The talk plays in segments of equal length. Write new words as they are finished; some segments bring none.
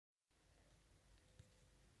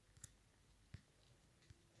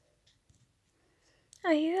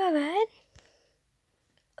Are you alright?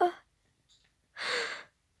 Oh.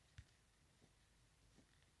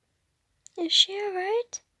 Is she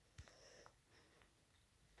alright?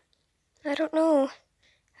 I don't know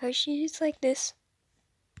how she's like this.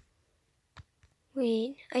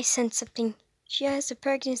 Wait, I sense something. She has a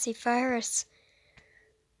pregnancy virus.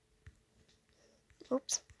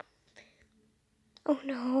 Oops. Oh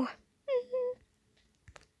no.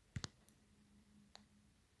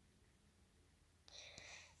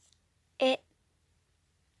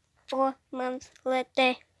 4 months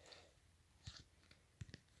later.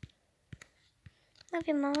 Love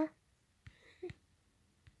you, Mama.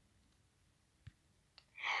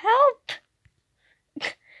 Help!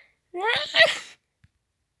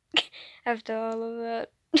 After all of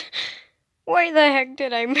that, why the heck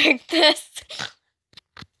did I make this?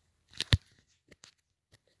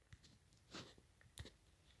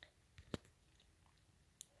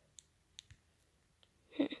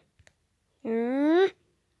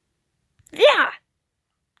 Yeah!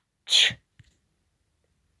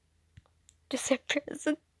 Just a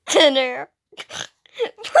present dinner.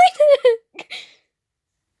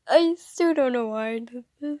 I still don't know why I did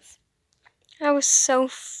this. I was so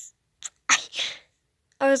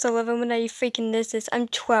I was 11 when I freaking did this. I'm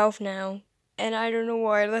 12 now. And I don't know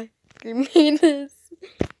why I made this.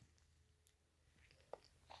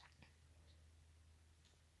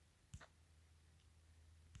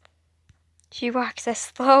 She walks as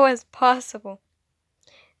slow as possible.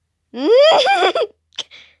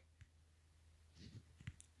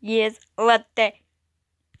 Yes, latte.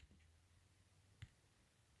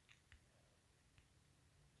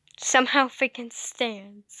 Somehow freaking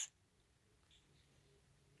stands.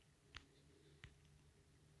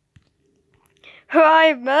 Her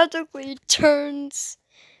eye magically turns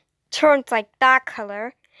like that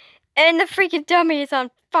color, and the freaking dummy is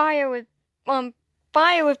on fire with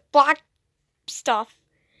black stuff.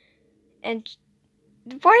 And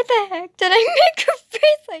why the heck did I make her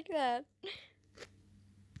face like that?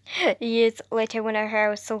 Years later, when her hair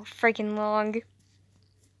was so freaking long.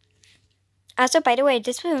 Also, by the way,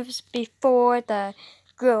 this was before the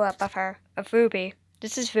grow up of Ruby.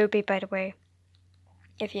 This is Ruby, by the way,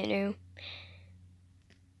 if you knew.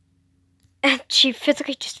 And she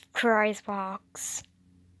physically just cries walks.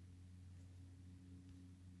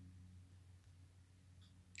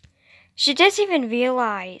 She doesn't even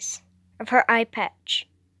realize of her eye patch.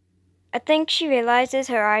 I think she realizes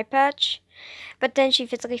her eye patch, but then she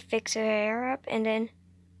physically fixes her hair up, and then,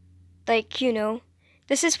 like, you know,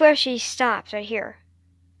 this is where she stops, right here.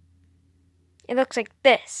 It looks like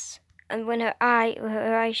this, and when her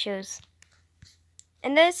eye shows.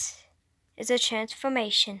 And this is a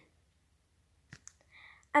transformation.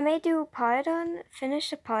 I may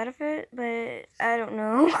finish a part of it, but I don't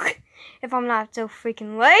know if I'm not so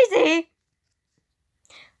freaking lazy.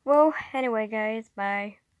 Well, anyway, guys,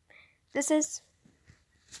 bye. This is